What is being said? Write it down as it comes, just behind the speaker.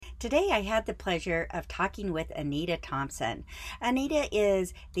Today, I had the pleasure of talking with Annita Thompson. Annita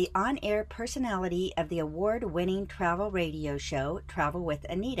is the on air personality of the award winning travel radio show Travel with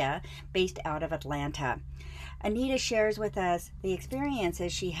Annita, based out of Atlanta. Annita shares with us the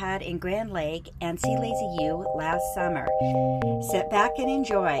experiences she had in Grand Lake and Sea Lazy U last summer. Sit back and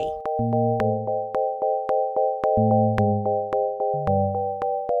enjoy.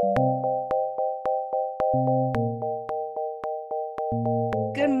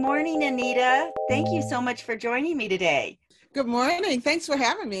 Good morning, Annita. Thank you so much for joining me today. Good morning. Thanks for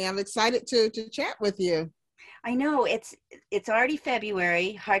having me. I'm excited to chat with you. I know it's already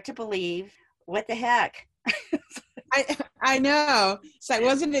February. Hard to believe. What the heck? I know. It's like,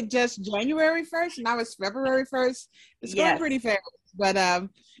 wasn't it just January 1st? Now it's February 1st. It's going pretty fast. But, I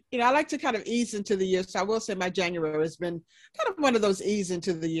like to kind of ease into the year. So I will say my January has been kind of one of those ease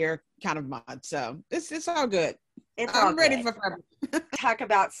into the year kind of months. So it's all good. I'm ready for February. Talk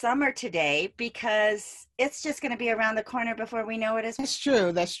about summer today because it's just going to be around the corner before we know it. That's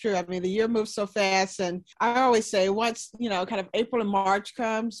true. That's true. I mean, the year moves so fast. And I always say once, kind of April and March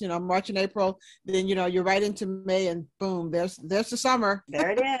comes, March and April, then, you're right into May and boom, there's the summer. There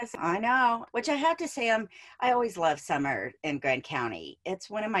it is. I know. Which I have to say, I always love summer in Grand County.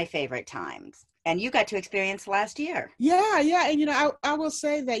 It's one of my favorite times. And you got to experience last year. Yeah. And, I will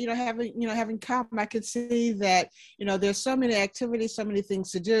say that, having come, I could see that, there's so many activities, so many things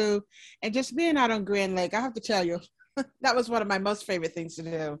to do. And just being out on Grand Lake, I have to tell you, that was one of my most favorite things to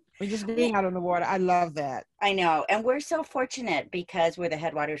do. Just being out on the water. I love that. I know. And we're so fortunate because we're the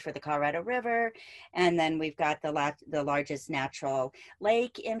headwaters for the Colorado River. And then we've got the largest natural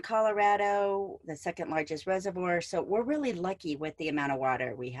lake in Colorado, the second largest reservoir. So we're really lucky with the amount of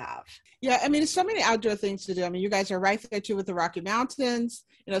water we have. Yeah. I mean, there's so many outdoor things to do. I mean, you guys are right there too with the Rocky Mountains,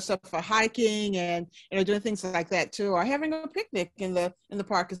 stuff for hiking and, doing things like that too, or having a picnic in the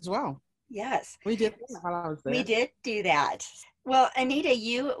park as well. Yes. We did that while I was there. We did do that. Well, Annita,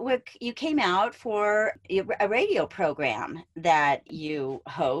 you came out for a radio program that you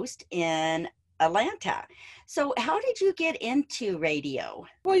host in Atlanta. So how did you get into radio?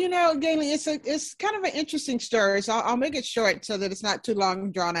 Well, Gailey, it's kind of an interesting story. So I'll make it short so that it's not too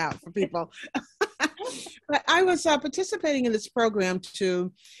long drawn out for people. But I was participating in this program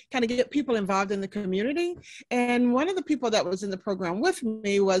to kind of get people involved in the community. And one of the people that was in the program with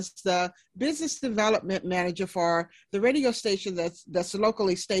me was the business development manager for the radio station that's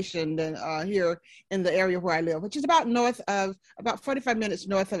locally stationed here in the area where I live, which is about 45 minutes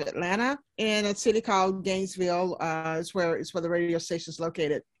north of Atlanta, in a city called Gainesville, is where the radio station is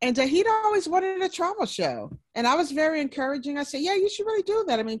located. And he'd always wanted a travel show. And I was very encouraging. I said, yeah, you should really do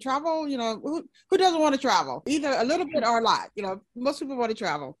that. I mean, travel, who doesn't want to travel? Either a little bit or a lot. Most people want to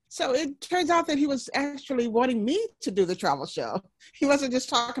travel. So it turns out that he was actually wanting me to do the travel show. He wasn't just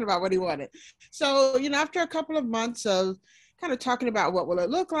talking about what he wanted. So, after a couple of months of kind of talking about what will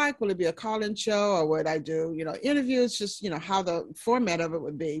it look like? Will it be a call-in show or would I do, interviews, just, how the format of it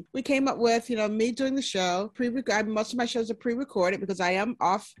would be. We came up with, me doing the show, most of my shows are pre-recorded because I am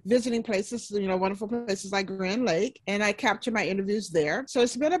off visiting places, wonderful places like Grand Lake, and I capture my interviews there. So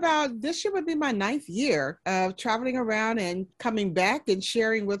it's been this year would be my 9th year of traveling around and coming back and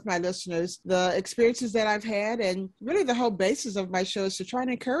sharing with my listeners the experiences that I've had. And really the whole basis of my show is to try and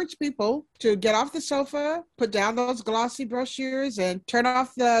encourage people to get off the sofa, put down those glossy brochures and turn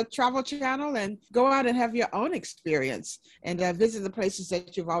off the travel channel and go out and have your own experience and visit the places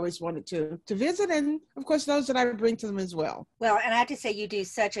that you've always wanted to visit. And of course, those that I bring to them as well. Well, and I have to say you do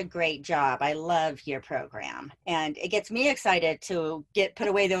such a great job. I love your program and it gets me excited to put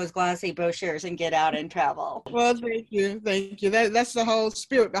away those glossy brochures and get out and travel. Well, thank you. Thank you. That's the whole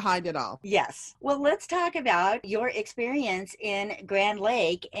spirit behind it all. Yes. Well, let's talk about your experience in Grand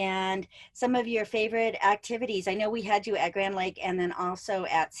Lake and some of your favorite activities. I know we had you at Grand Lake and then also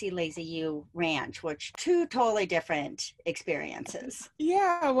at Sea Lazy U Ranch, which two totally different experiences.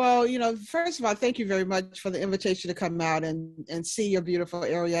 Yeah, well, first of all, thank you very much for the invitation to come out and see your beautiful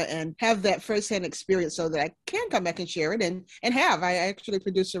area and have that firsthand experience so that I can come back and share it and have. I actually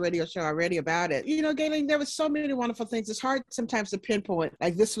produced a radio show already about it. Galen, there was so many wonderful things. It's hard sometimes to pinpoint,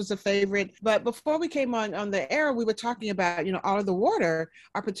 like this was a favorite. But before we came on the air, we were talking about, all of the water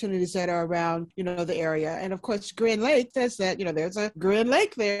opportunities that are around, the area. And of course, Grand Lake, realize that, there's a Grand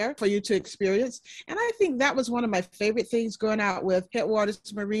Lake there for you to experience. And I think that was one of my favorite things, going out with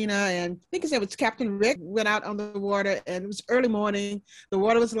Headwaters Marina. And I think it was Captain Rick went out on the water, and it was early morning. The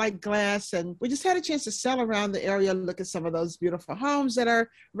water was like glass, and we just had a chance to sail around the area, look at some of those beautiful homes that are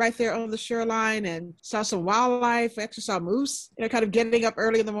right there on the shoreline, and saw some wildlife. We actually saw moose, kind of getting up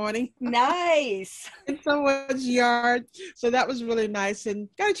early in the morning. Nice. In someone's yard. So that was really nice, and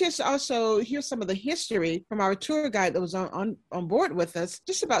got a chance to also hear some of the history from our tour guide that was on board with us,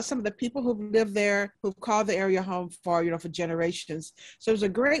 just about some of the people who've lived there, who've called the area home for generations. So it was a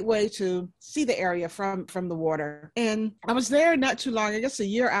great way to see the area from the water. And I was there not too long, I guess a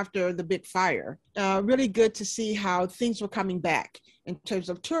year after the big fire. Really good to see how things were coming back in terms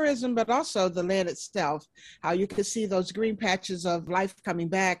of tourism, but also the land itself, how you could see those green patches of life coming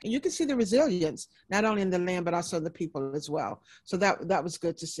back, and you could see the resilience, not only in the land, but also the people as well. So that was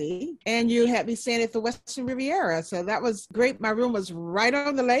good to see. And you had me staying at the Western Riviera. So that was great. My room was right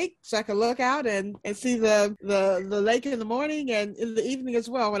on the lake, so I could look out and see the lake in the morning and in the evening as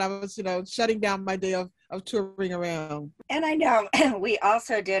well, when I was, shutting down my day of touring around. And I know we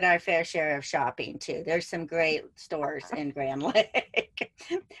also did our fair share of shopping too. There's some great stores in Grand Lake.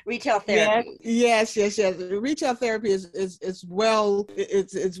 Retail therapy. Yes. Retail therapy is well,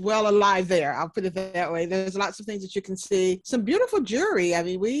 it's well alive there. I'll put it that way. There's lots of things that you can see. Some beautiful jewelry. I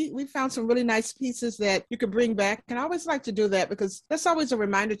mean, we found some really nice pieces that you could bring back. And I always like to do that, because that's always a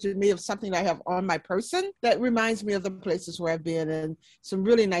reminder to me of something I have on my person that reminds me of the places where I've been, and some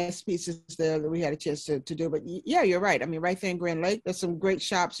really nice pieces there that we had a chance to do. But yeah, you're right. I mean, right there in Grand Lake, there's some great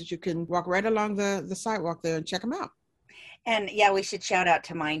shops that you can walk right along the sidewalk there and check them out. And yeah, we should shout out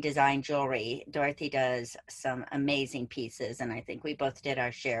to Mind Design Jewelry. Dorothy does some amazing pieces, and I think we both did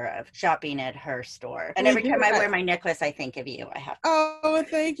our share of shopping at her store. And every time I wear my necklace, I think of you. I have to. Oh,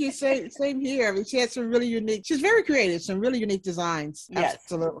 thank you. Same here. I mean, she had some really unique, she's very creative, some really unique designs. Yes.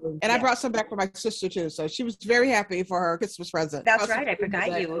 Absolutely. And I brought some back for my sister too, so she was very happy for her Christmas present. That's right. I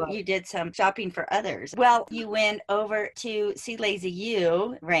forgot you did some shopping for others. Well, you went over to See Lazy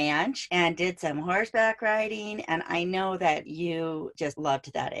U Ranch and did some horseback riding, and I know that you just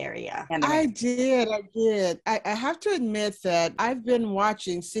loved that area. I did. I have to admit that I've been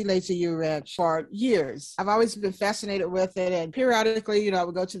watching See Lazy U Ranch for years. I've always been fascinated with it, and periodically, I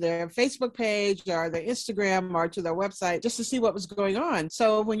would go to their Facebook page or their Instagram or to their website just to see what was going on.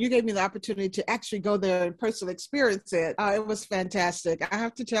 So when you gave me the opportunity to actually go there and personally experience it, it was fantastic. I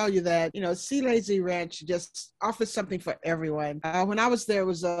have to tell you that, See Lazy Ranch just offers something for everyone. When I was there, it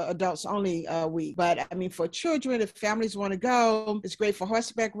was adults only week, but I mean, for children, if families want to go, it's great for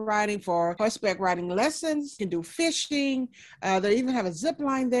horseback riding lessons. You can do fishing. They even have a zip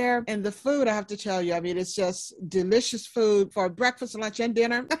line there. And the food, I have to tell you, I mean, it's just delicious food for breakfast, lunch, and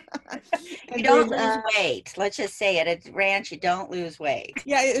dinner. You don't lose weight. Let's just say it. At ranch, you don't lose weight.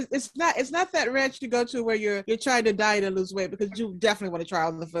 Yeah, it's not that ranch you go to where you're trying to diet and lose weight, because you definitely want to try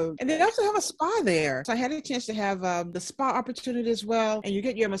all the food. And they also have a spa there. So I had a chance to have the spa opportunity as well. And you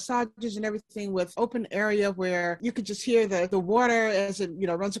get your massages and everything with open area where you could just hear the water as it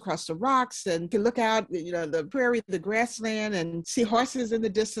runs across the rocks, and you can look out the prairie, the grassland, and see horses in the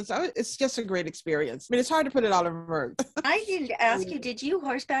distance. It's just a great experience. I mean, it's hard to put it all in words. I did ask you, did you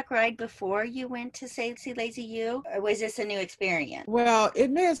horseback ride before you went to See Lazy U, or was this a new experience? Well,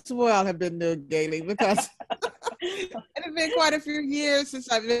 it may as well have been new, Gailey, because it had been quite a few years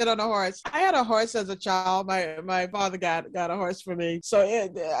since I've been on a horse. I had a horse as a child. My father got a horse for me, so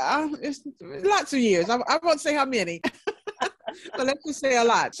it's lots of years. I won't say how many. But let's just say a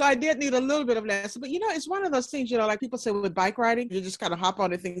lot. So I did need a little bit of lesson. But it's one of those things, like people say with bike riding, you just kind of hop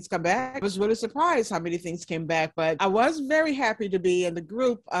on and things come back. I was really surprised how many things came back. But I was very happy to be in the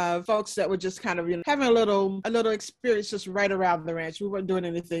group of folks that were just kind of having a little experience just right around the ranch. We weren't doing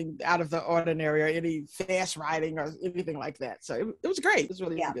anything out of the ordinary or any fast riding or anything like that. So it was great. It was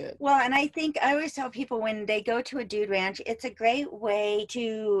really good. Well, and I think I always tell people when they go to a dude ranch, it's a great way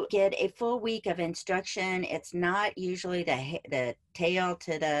to get a full week of instruction. It's not usually the tail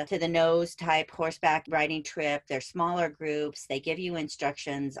to the nose type horseback riding trip. They're smaller groups. They give you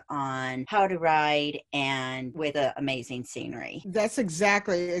instructions on how to ride and with amazing scenery. That's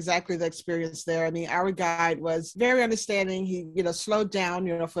exactly the experience there. I mean, our guide was very understanding. He, slowed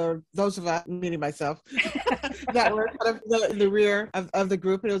down, for those of us, meaning myself, that were kind of in the rear of the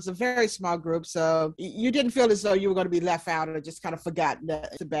group. And it was a very small group. So you didn't feel as though you were going to be left out or just kind of forgotten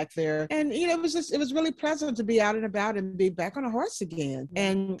back there. And, it was really pleasant to be out and about and be back back on a horse again.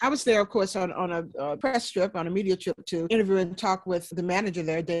 And I was there, of course, on a press trip, on a media trip to interview and talk with the manager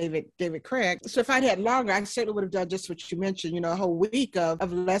there, David Craig. So if I'd had longer, I certainly would have done just what you mentioned, a whole week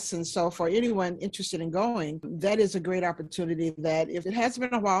of lessons. So for anyone interested in going, that is a great opportunity that if it has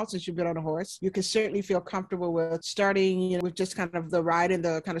been a while since you've been on a horse, you can certainly feel comfortable with starting with just kind of the ride and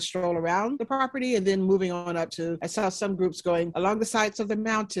the kind of stroll around the property, and then moving on up to, I saw some groups going along the sides of the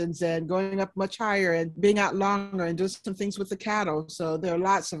mountains and going up much higher and being out longer and doing some things with the cattle. So there are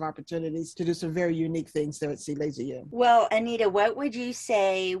lots of opportunities to do some very unique things there at Sea Lazy U. Well, Annita, what would you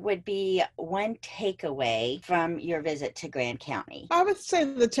say would be one takeaway from your visit to Grand County? I would say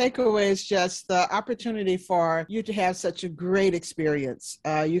the takeaway is just the opportunity for you to have such a great experience.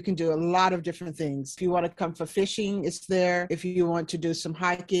 You can do a lot of different things. If you want to come for fishing, it's there. If you want to do some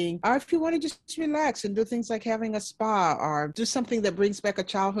hiking, or if you want to just relax and do things like having a spa or do something that brings back a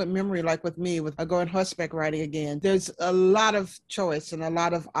childhood memory, like with me, with going horseback riding again. There's a lot of choice and a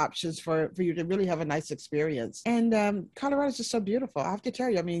lot of options for you to really have a nice experience. And Colorado is just so beautiful. I have to tell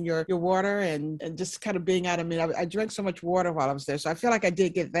you, I mean, your water and just kind of being out. I mean, I drank so much water while I was there, so I feel like I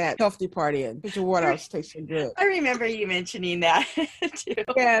did get that healthy part in. But your water tastes so good. I remember you mentioning that too.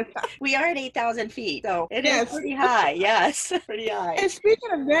 Yes. We are at 8,000 feet, so it is pretty high. Yes, pretty high. And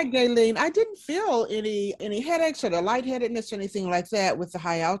speaking of that, Gayleen, I didn't feel any headaches or the lightheadedness or anything like that with the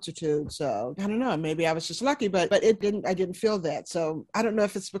high altitude. So I don't know, maybe I was just lucky, but I didn't feel that. So I don't know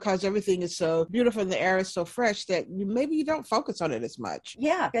if it's because everything is so beautiful and the air is so fresh that maybe you don't focus on it as much.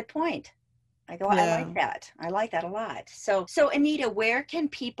 Yeah, good point. I like that. I like that a lot. So Annita, where can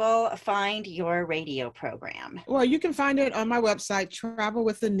people find your radio program? Well, you can find it on my website,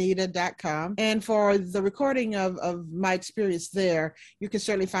 travelwithannita.com. And for the recording of my experience there, you can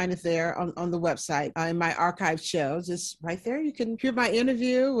certainly find it there on the website. In my archive shows, it's right there. You can hear my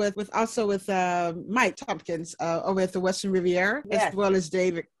interview with Mike Tompkins over at the Western Riviera, as well as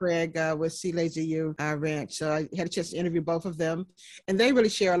David Craig with Sea Lazy U Ranch. So I had a chance to interview both of them, and they really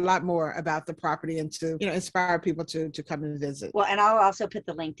share a lot more about the property and to inspire people to come and visit. Well, and I'll also put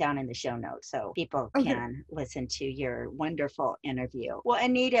the link down in the show notes so people can listen to your wonderful interview. Well,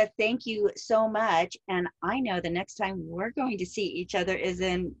 Annita, thank you so much. And I know the next time we're going to see each other is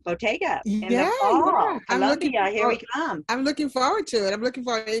in Bottega in the fall. Colombia, here we come. I'm looking forward to it. I'm looking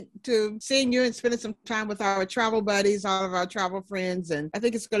forward to seeing you and spending some time with our travel buddies, all of our travel friends. And I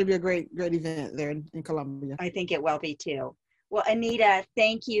think it's going to be a great event there in Colombia. I think it will be too. Well, Annita,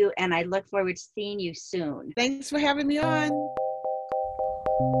 thank you, and I look forward to seeing you soon. Thanks for having me on.